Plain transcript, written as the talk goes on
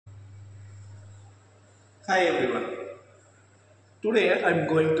Hi everyone. Today I am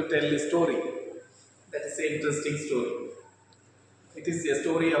going to tell a story that is an interesting story. It is a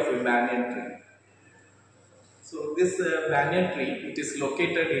story of a banyan tree. So this banyan tree, it is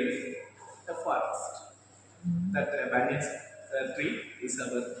located in a forest. That banyan tree is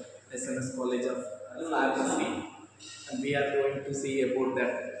our SNS College of Pharmacy, and we are going to see about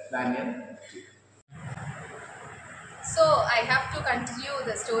that banyan tree. So I have to continue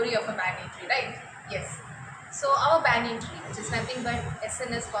the story of a banyan tree, right? Yes. So our banyan tree, which is nothing but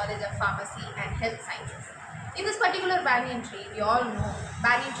SNS College of Pharmacy and Health Sciences. In this particular banyan tree, we all know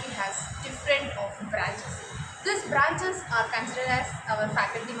banyan tree has different of branches. These branches are considered as our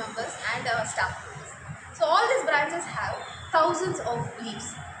faculty members and our staff members. So all these branches have thousands of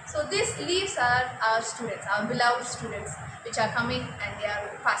leaves. So these leaves are our students, our beloved students, which are coming and they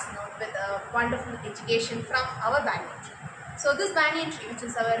are passing out with a wonderful education from our banyan tree. So this banyan tree, which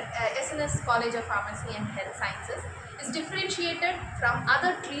is our SNS College of Pharmacy and Health Sciences, is differentiated from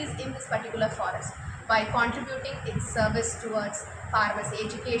other trees in this particular forest by contributing its service towards pharmacy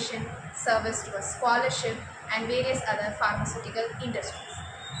education, service towards scholarship, and various other pharmaceutical industries.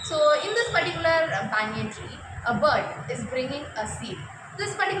 So in this particular banyan tree, a bird is bringing a seed.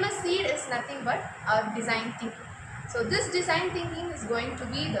 This particular seed is nothing but a design thinking. So this design thinking is going to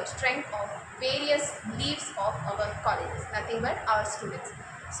be the strength of various leaves of our colleges, nothing but our students.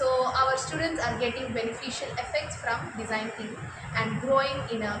 So our students are getting beneficial effects from design thinking and growing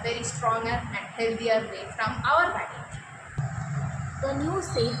in a very stronger and healthier way from our banyan tree. The new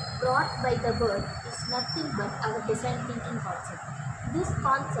seed brought by the bird is nothing but our design thinking concept. This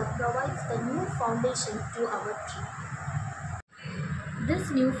concept provides the new foundation to our tree.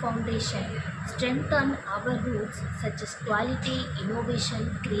 This new foundation strengthens our roots such as quality,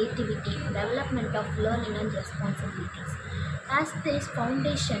 innovation, creativity, development of learning and responsibilities. As this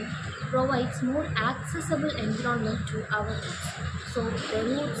foundation provides more accessible environment to our roots, so the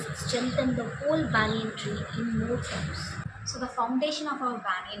roots strengthen the whole banyan tree in more terms. So the foundation of our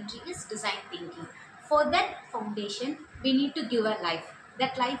banyan tree is design thinking. For that foundation, we need to give a life.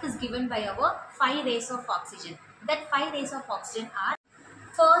 That life is given by our 5 rays of oxygen. That 5 rays of oxygen are: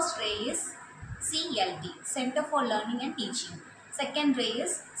 first ray is CLT, Center for Learning and Teaching. Second ray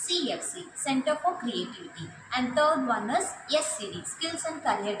is CFC, Center for Creativity. And third one is SCD, Skills and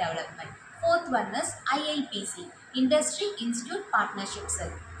Career Development. Fourth one is IIPC, Industry Institute Partnership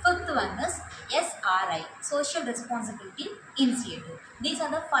Cell. Fifth one is SRI, Social Responsibility Initiative. These are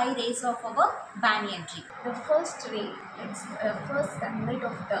the 5 rays of our banyan tree. The first ray, it's the first sunlight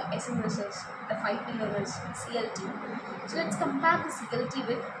of the SNSs, the 5 pillars CLT. So let's compare the CLT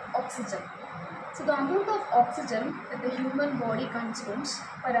with oxygen. So the amount of oxygen that the human body consumes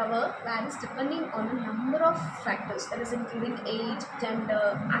per hour varies depending on a number of factors, that is including age,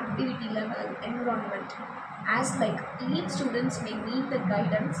 gender, activity level, environment. As like each students may need the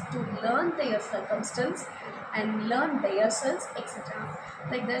guidance to learn their circumstance and learn themselves, etc.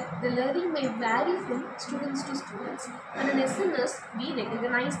 Like that, the learning may vary from students to students. And in SNS, we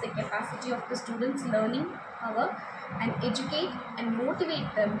recognize the capacity of the students' learning power and educate and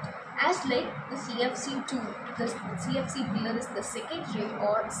motivate them, as like the CFC2. The CFC pillar is the second ray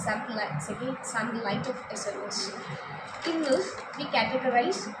or second sunlight of SNS. In this, we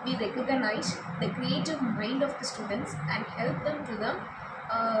categorize, we recognize the creative mind of the students and help them to the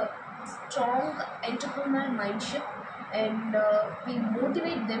strong entrepreneurial mindset, and we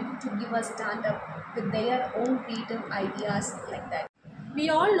motivate them to give a stand up with their own creative ideas, like that. We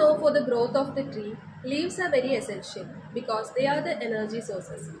all know for the growth of the tree, leaves are very essential because they are the energy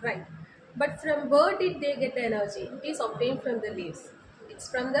sources, right? But from where did they get the energy? It is obtained from the leaves. It's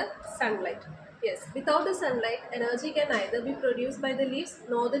from the sunlight. Yes, without the sunlight, energy can neither be produced by the leaves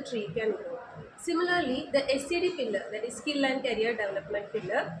nor the tree can grow. Similarly, the SCD pillar, that is skill and career development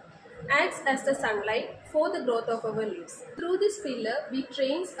pillar, acts as the sunlight for the growth of our leaves. Through this pillar, we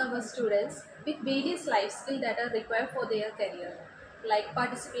train our students with various life skills that are required for their career, like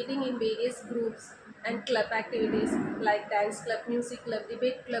participating in various groups and club activities like dance club, music club,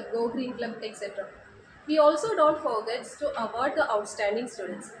 debate club, go green club, etc. We also don't forget to award the outstanding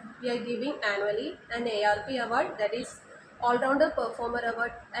students. We are giving annually an ARP award, that is All-Rounder Performer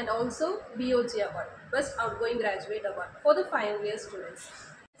Award, and also BOG Award, Best Outgoing Graduate Award, for the final year students.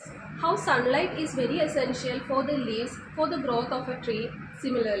 How sunlight is very essential for the leaves for the growth of a tree.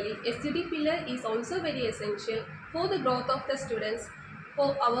 Similarly, SCD pillar is also very essential for the growth of the students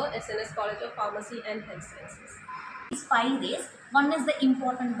for our SNS College of Pharmacy and Health Sciences. These 5 rays, one is the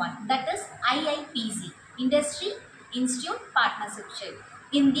important one, that is IIPC, Industry Institute Partnership Shell.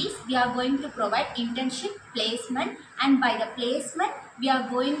 In these, we are going to provide internship, placement, and by the placement, we are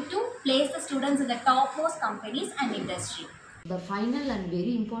going to place the students in the topmost companies and industry. The final and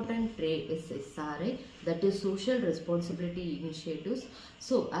very important trait is SRI, that is social responsibility initiatives.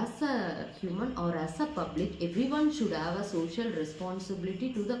 So as a human or as a public, everyone should have a social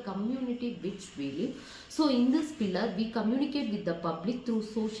responsibility to the community which we live. So in this pillar, we communicate with the public through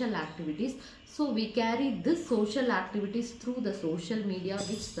social activities. So we carry this social activities through the social media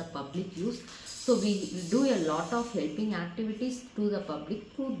which the public use. So we do a lot of helping activities to the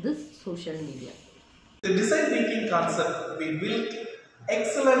public through this social media. The design thinking concept will build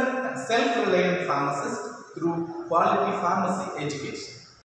excellent and self-reliant pharmacists through quality pharmacy education.